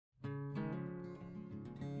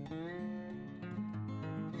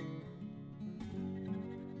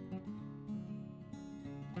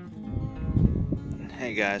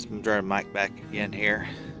Hey guys, I'm driving Mike back again here.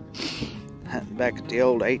 Hunting back at the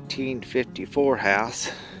old 1854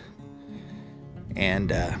 house.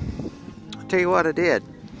 And I'll tell you what I did.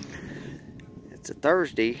 It's a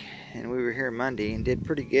Thursday and we were here Monday and did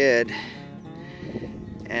pretty good.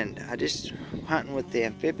 And I just hunting with the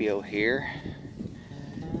Amphibio here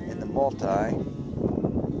in the multi.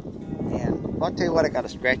 And I'll tell you what, I got a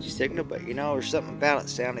scratchy signal, but you know, there's something about it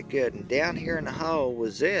sounded good. And down here in the hole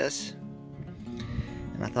was this.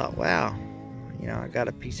 And I thought, wow, you know, I got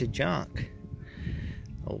a piece of junk.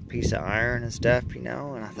 Old piece of iron and stuff, you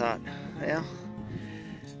know. And I thought, well,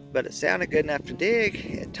 but it sounded good enough to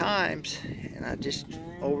dig at times. And I just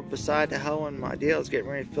over beside the hole and my deal is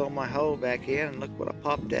getting ready to fill my hole back in. And look what I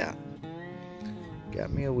popped out.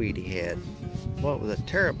 Got me a weedy head. Well, it was a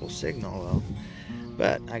terrible signal though.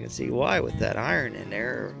 But I can see why with that iron in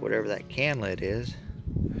there, or whatever that canlet is.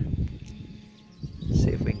 Let's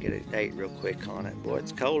see if we can get a date real quick on it. Boy,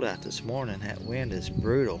 it's cold out this morning. That wind is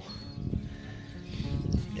brutal.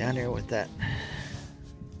 Down there with that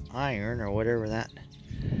iron or whatever that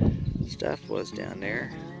stuff was down there.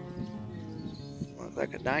 Looks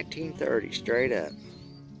like a 1930 straight up.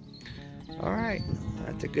 Alright,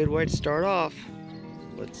 that's a good way to start off.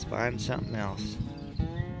 Let's find something else.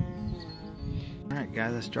 Alright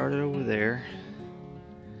guys, I started over there.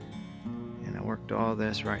 And I worked all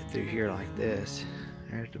this right through here like this.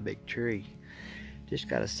 There's the big tree. Just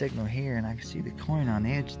got a signal here and I can see the coin on the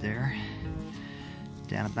edge there.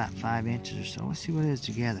 Down about 5 inches or so. Let's see what it is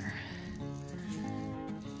together.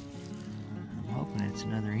 I'm hoping it's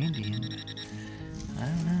another Indian, but I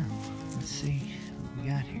don't know. Let's see what we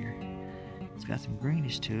got here. It's got some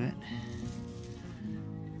greenish to it.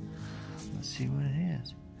 Let's see what it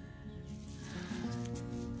is.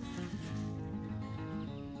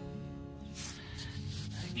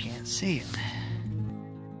 I can't see it.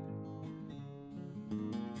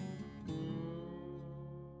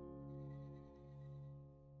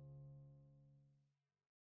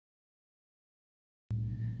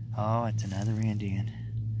 Oh, it's another Indian.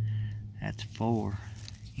 That's 4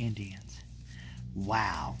 Indians.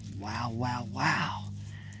 Wow, wow, wow, wow.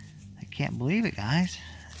 I can't believe it, guys.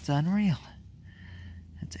 It's unreal.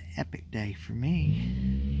 It's an epic day for me.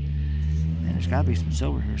 Man, there's gotta be some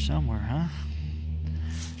silver here somewhere, huh?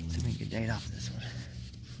 Let's see if we can get a date off this one.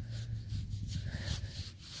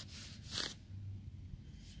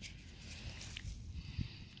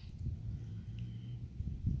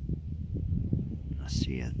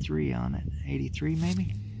 See a 3 on it, 83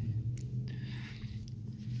 maybe.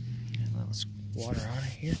 A little water on it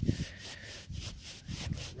here. A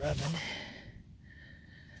little rubbing.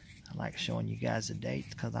 I like showing you guys the dates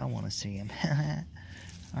because I want to see them.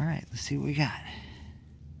 All right, let's see what we got.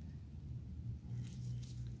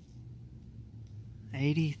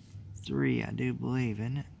 83, I do believe,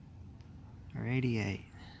 isn't it? Or 88.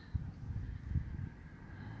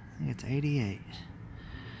 I think it's 88.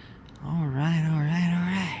 Alright, alright,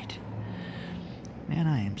 alright. Man,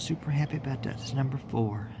 I am super happy about that. It's number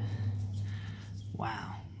 4.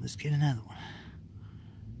 Wow. Let's get another one.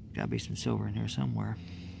 Gotta be some silver in here somewhere.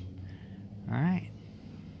 Alright.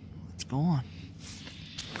 Let's go on.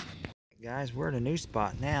 Guys, we're at a new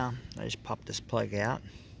spot now. I just popped this plug out.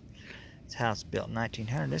 This house built in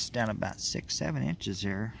 1900. This is down about 6-7 inches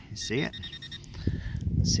there. You see it?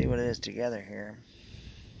 Let's see what it is together here.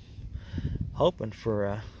 Hoping for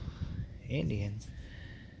a Indian.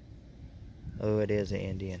 Oh, it is an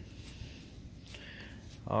Indian.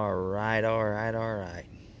 Alright, alright, alright.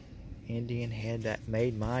 Indian head that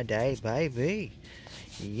made my day, baby.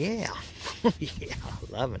 Yeah. Yeah,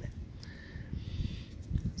 loving it.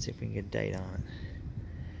 Let's see if we can get a date on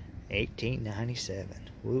it. 1897.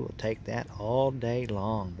 We will take that all day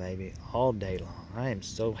long, baby. All day long. I am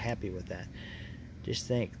so happy with that. Just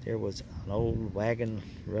think, there was an old wagon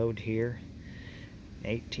road here.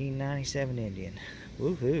 1897 Indian.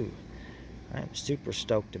 Woohoo. I'm super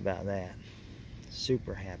stoked about that.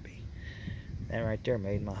 Super happy. That right there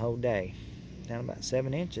made my whole day. Down about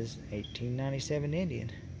 7 inches. 1897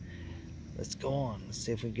 Indian. Let's go on. Let's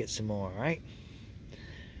see if we can get some more, right?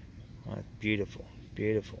 Oh, beautiful.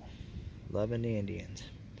 Beautiful. Loving the Indians.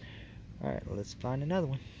 Alright, well, let's find another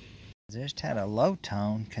one. Just had a low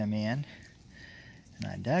tone come in. And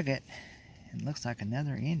I dug it. It looks like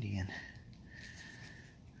another Indian.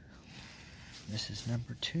 This is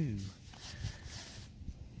number 2.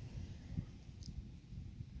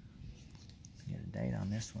 Get a date on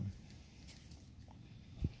this one.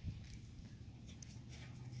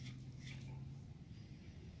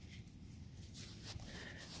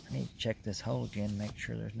 I need to check this hole again, make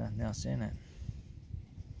sure there's nothing else in it.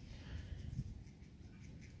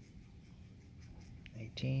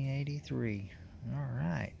 1883. All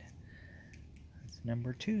right. That's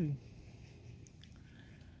number 2.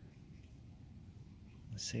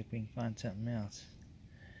 Let's see if we can find something else.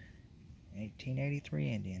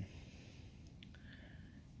 1883 Indian.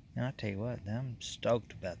 Now, I'll tell you what, I'm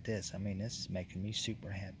stoked about this. I mean, this is making me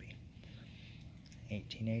super happy.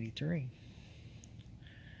 1883.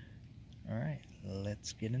 Alright,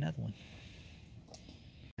 let's get another one.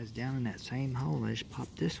 It's down in that same hole. I just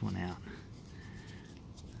popped this one out.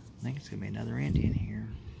 I think it's going to be another Indian here.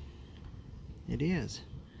 It is.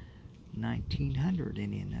 1900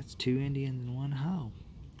 Indian. That's 2 Indians in one hole.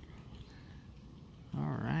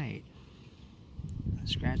 Alright. I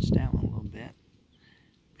scratched that one a little bit.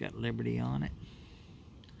 Got Liberty on it.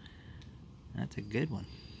 That's a good one.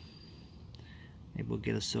 Maybe we'll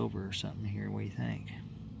get a silver or something here. What do you think?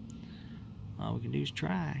 All we can do is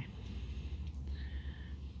try.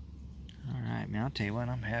 Alright, man, I'll tell you what,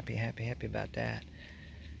 I'm happy about that.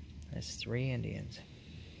 That's 3 Indians.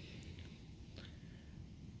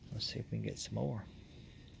 Let's see if we can get some more.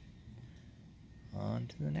 On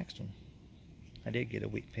to the next one. I did get a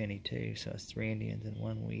wheat penny too, so it's 3 Indians and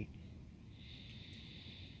 1 wheat.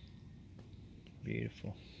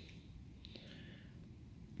 Beautiful.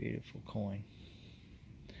 Beautiful coin.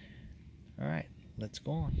 Alright, let's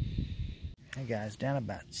go on. Hey guys, down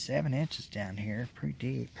about 7 inches down here, pretty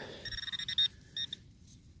deep.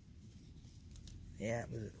 Yeah,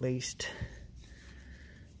 it was at least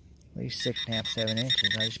 6.5, 7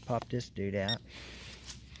 inches. I just popped this dude out.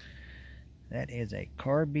 That is a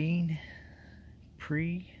carbine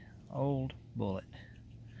pre-old bullet.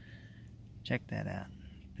 Check that out.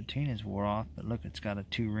 Patina's wore off, but look, it's got a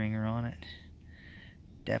 2-ringer on it.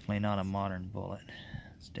 Definitely not a modern bullet.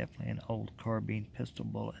 It's definitely an old carbine pistol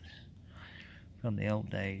bullet from the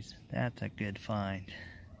old days. That's a good find.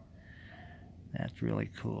 That's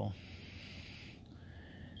really cool.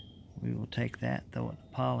 We will take that, throw it in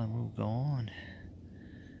the pile, and we'll go on.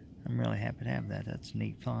 I'm really happy to have that. That's a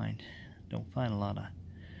neat find. Don't find a lot of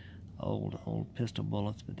old pistol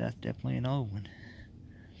bullets, but that's definitely an old one.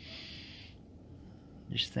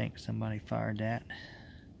 Just think, somebody fired that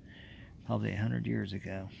probably 100 years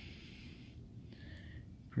ago.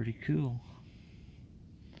 Pretty cool.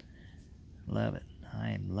 Love it. I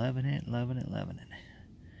am loving it.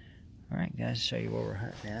 Alright guys, show you where we're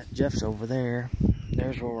hunting at. Jeff's over there.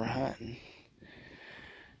 There's where we're hunting.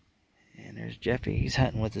 And there's Jeffy. He's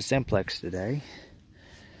hunting with the Simplex today.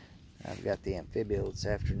 I've got the Amphibio this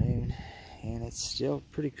afternoon. And it's still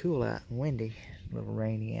pretty cool out and windy. A little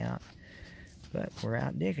rainy out. But we're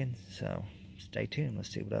out digging, so stay tuned. Let's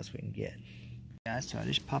see what else we can get. Guys, so I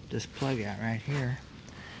just popped this plug out right here.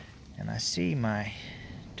 And I see my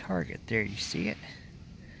target there. You see it?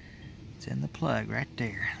 It's in the plug right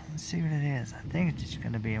there. Let's see what it is. I think it's just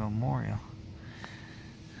going to be a memorial.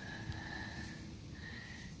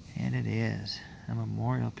 And it is. A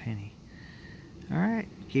memorial penny. Alright,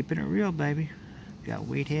 keeping it real, baby. Got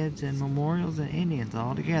wheat heads and memorials and Indians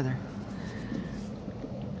all together.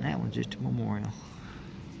 That one's just a memorial.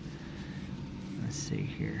 Let's see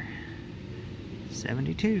here.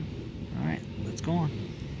 72. Alright, let's go on.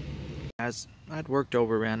 Guys, I'd worked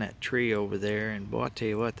over around that tree over there, and boy, I tell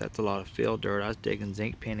you what, that's a lot of field dirt. I was digging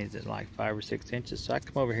zinc pennies at like 5 or 6 inches. So I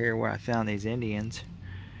come over here where I found these Indians,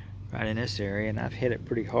 right in this area, and I've hit it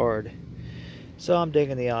pretty hard. So I'm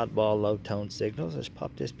digging the oddball low tone signals. Let's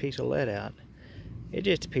pop this piece of lead out. It's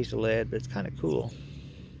just a piece of lead, but it's kind of cool.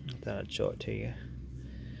 I thought I'd show it to you.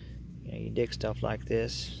 You know, you dig stuff like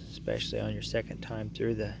this, especially on your second time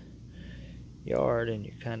through the yard, and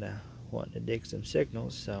you're kind of wanting to dig some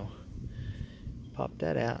signals, so pop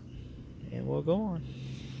that out and we'll go on.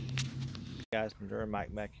 Hey guys, Majora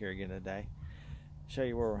Mike back here again today. Show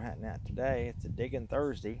you where we're hunting at today. It's a digging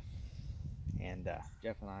Thursday, and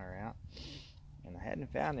Jeff and I are out, and I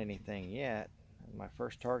hadn't found anything yet. My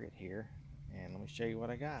first target here, and let me show you what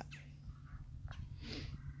I got. It's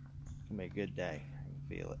gonna be a good day. I can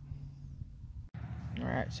feel it.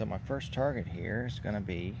 Alright, so my first target here is going to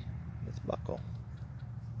be this buckle.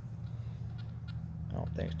 I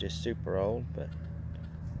don't think it's just super old, but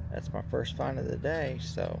that's my first find of the day,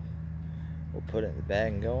 so we'll put it in the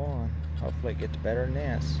bag and go on. Hopefully it gets better than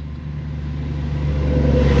this.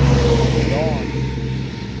 Go on.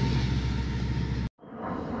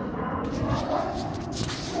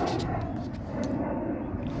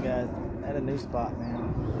 You guys, at a new spot,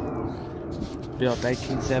 man. Built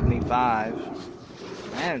 1875.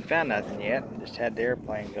 I haven't found nothing yet. Just had the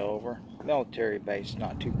airplane go over. Military base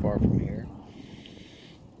not too far from here.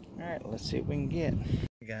 Alright, let's see what we can get.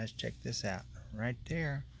 Hey guys, check this out. Right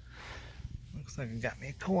there. Looks like I got me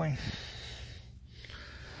a coin.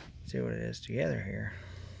 Let's see what it is together here.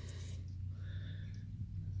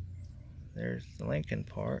 There's the Lincoln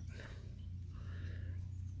part.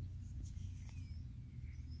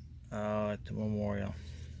 Oh, at the memorial.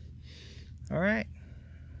 Alright.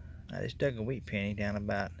 I just dug a wheat penny down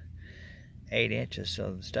about 8 inches,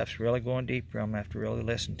 so the stuff's really going deeper. I'm going to have to really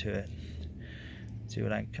listen to it. See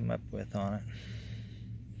what I can come up with on it.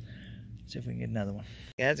 See if we can get another one.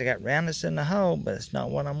 Guys, I got roundness in the hole, but it's not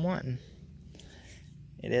what I'm wanting.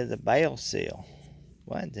 It is a bale seal.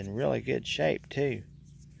 Well, it's in really good shape too.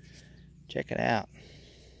 Check it out.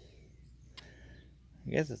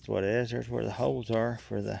 I guess that's what it is. There's where the holes are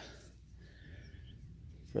for the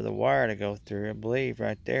wire to go through, I believe,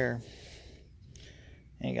 right there.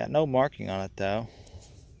 Ain't got no marking on it though.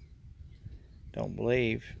 Don't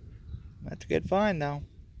believe. That's a good find though.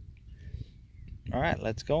 Alright,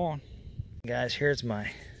 let's go on. Guys, here's my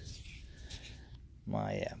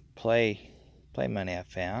play money I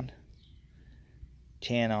found.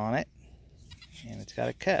 10 on it. And it's got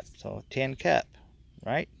a cup, so 10 cup,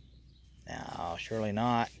 right? No, surely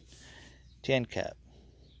not. 10 cup.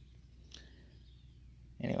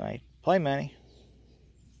 Anyway, play money.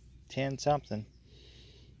 10 something.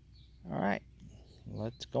 Alright,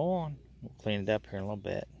 let's go on. We'll clean it up here in a little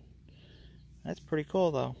bit. That's pretty cool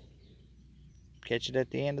though. Catch it at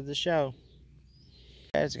the end of the show.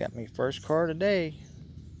 Guys, got me first car today.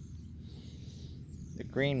 The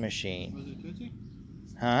Green Machine. Was it Tootsie?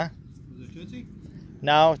 Huh? Was it Tootsie?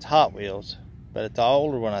 No, it's Hot Wheels. But it's an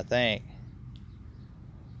older one, I think.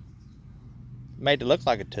 Made it look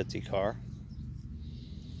like a Tootsie car.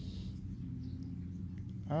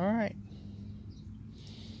 Alright.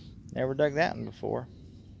 Never dug that one before.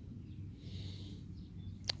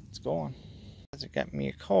 Let's go on. It got me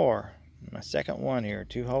a car. My second one here.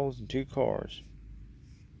 2 holes and 2 cars.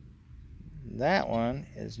 That one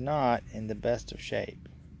is not in the best of shape.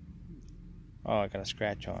 Oh, I got a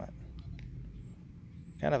scratch on it.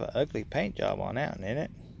 Kind of an ugly paint job on that one, isn't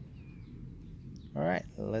it? Alright,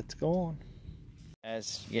 let's go on.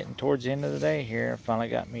 As getting towards the end of the day here, I finally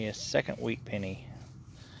got me a second wheat penny.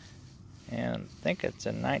 And I think it's a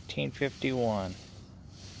 1951.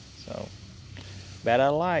 So, bat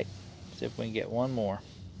out of light. See if we can get one more.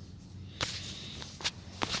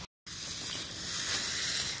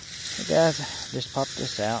 Hey guys, just popped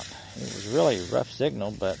this out. It was really a rough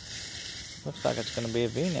signal, but looks like it's going to be a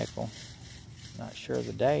V-nickel. Not sure of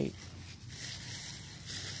the date.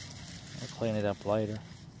 I'll clean it up later.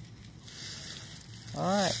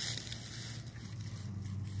 Alright.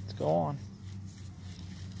 Let's go on.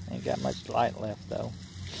 Ain't got much light left though.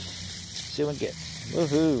 See what we get.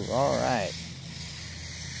 Woohoo! Alright.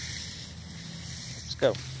 Let's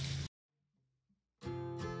go.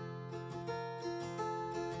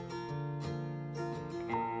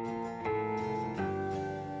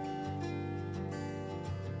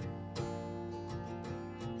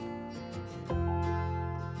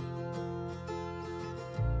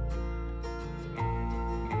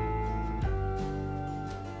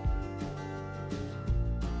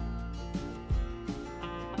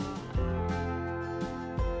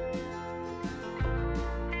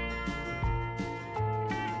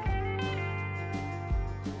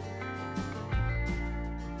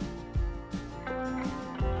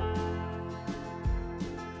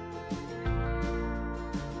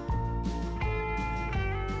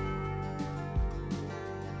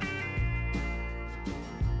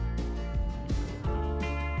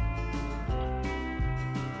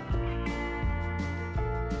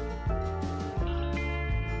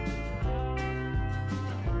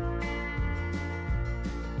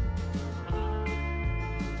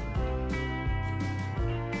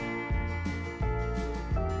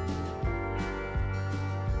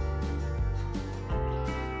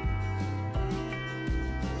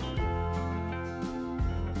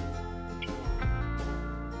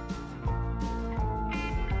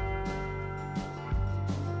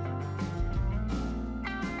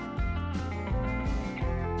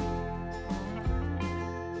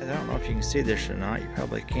 I don't know if you can see this or not. You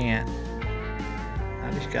probably can't.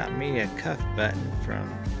 I just got me a cuff button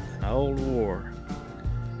from an old war.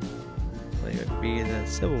 I believe it would be the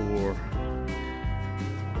Civil War.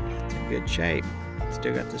 It's in good shape.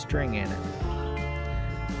 Still got the string in it.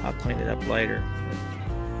 I'll clean it up later.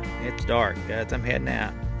 It's dark, guys. I'm heading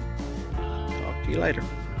out. Talk to you later.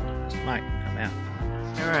 It's Mike. I'm out.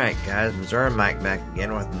 Alright, guys. Missouri Mike back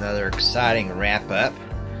again with another exciting wrap up.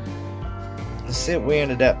 Let's see what we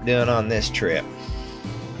ended up doing on this trip.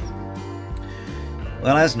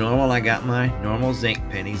 Well, as normal, I got my normal zinc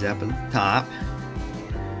pennies up at the top.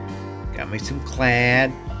 Got me some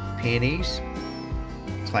clad pennies,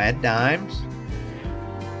 clad dimes.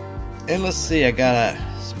 And let's see, I got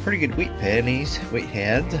some pretty good wheat pennies, wheat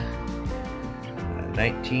heads.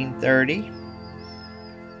 1930,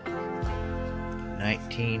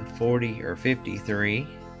 1940 or 53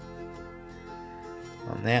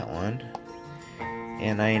 on that one,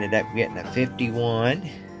 and I ended up getting a 51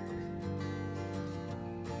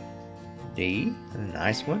 D, a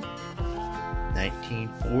nice one.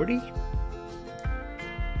 1940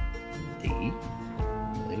 D, I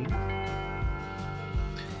believe.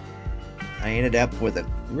 I ended up with a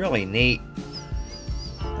really neat,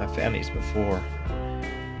 I found these before,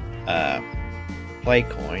 play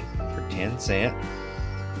coin for 10 cents,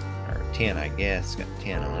 or 10 I guess, got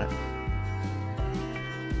 10 on it.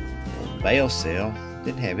 Old bale seal,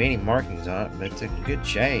 didn't have any markings on it, but it's in good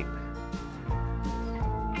shape.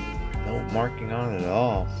 No marking on it at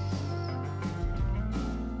all.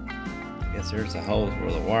 I guess there's the holes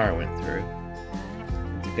where the wire went through.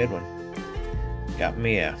 It's a good one. Got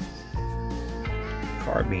me a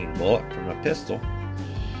carbine bullet from a pistol.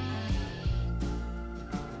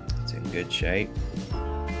 It's in good shape. A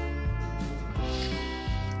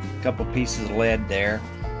couple pieces of lead there.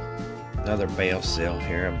 Another bale seal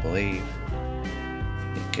here, I believe.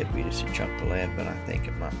 It could be just a chunk of lead, but I think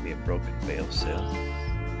it might be a broken bale seal.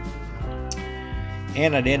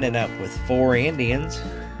 And it ended up with 4 Indians.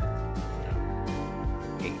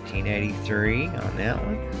 1883 on that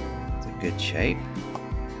one. It's in good shape.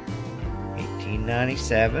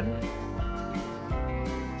 1897.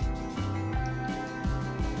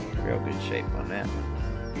 Real good shape on that one.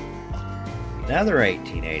 Another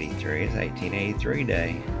 1883. It's 1883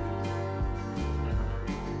 day.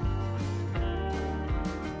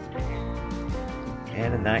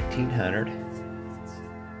 And a 1900.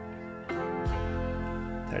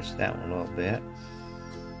 Touched that one a little bit.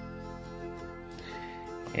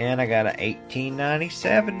 And I got an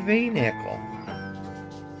 1897 V nickel.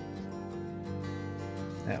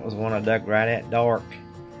 That was one I dug right at dark.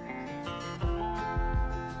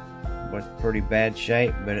 Was pretty bad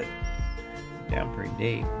shape, but it down pretty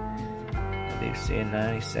deep. I do see a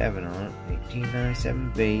 97 on it.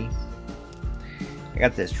 1897 V. I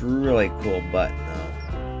got this really cool button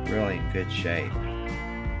though. Really in good shape.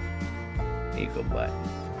 Eagle button.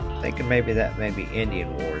 Thinking maybe that may be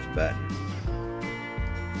Indian Wars button.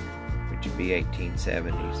 Which would be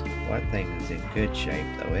 1870s. Well, that thing is in good shape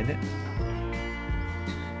though, isn't it?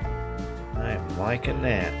 I'm liking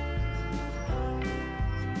that.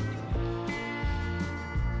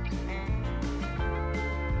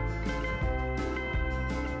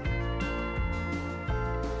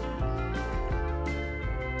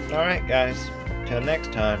 Alright guys, till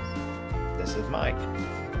next time, this is Mike,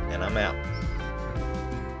 and I'm out.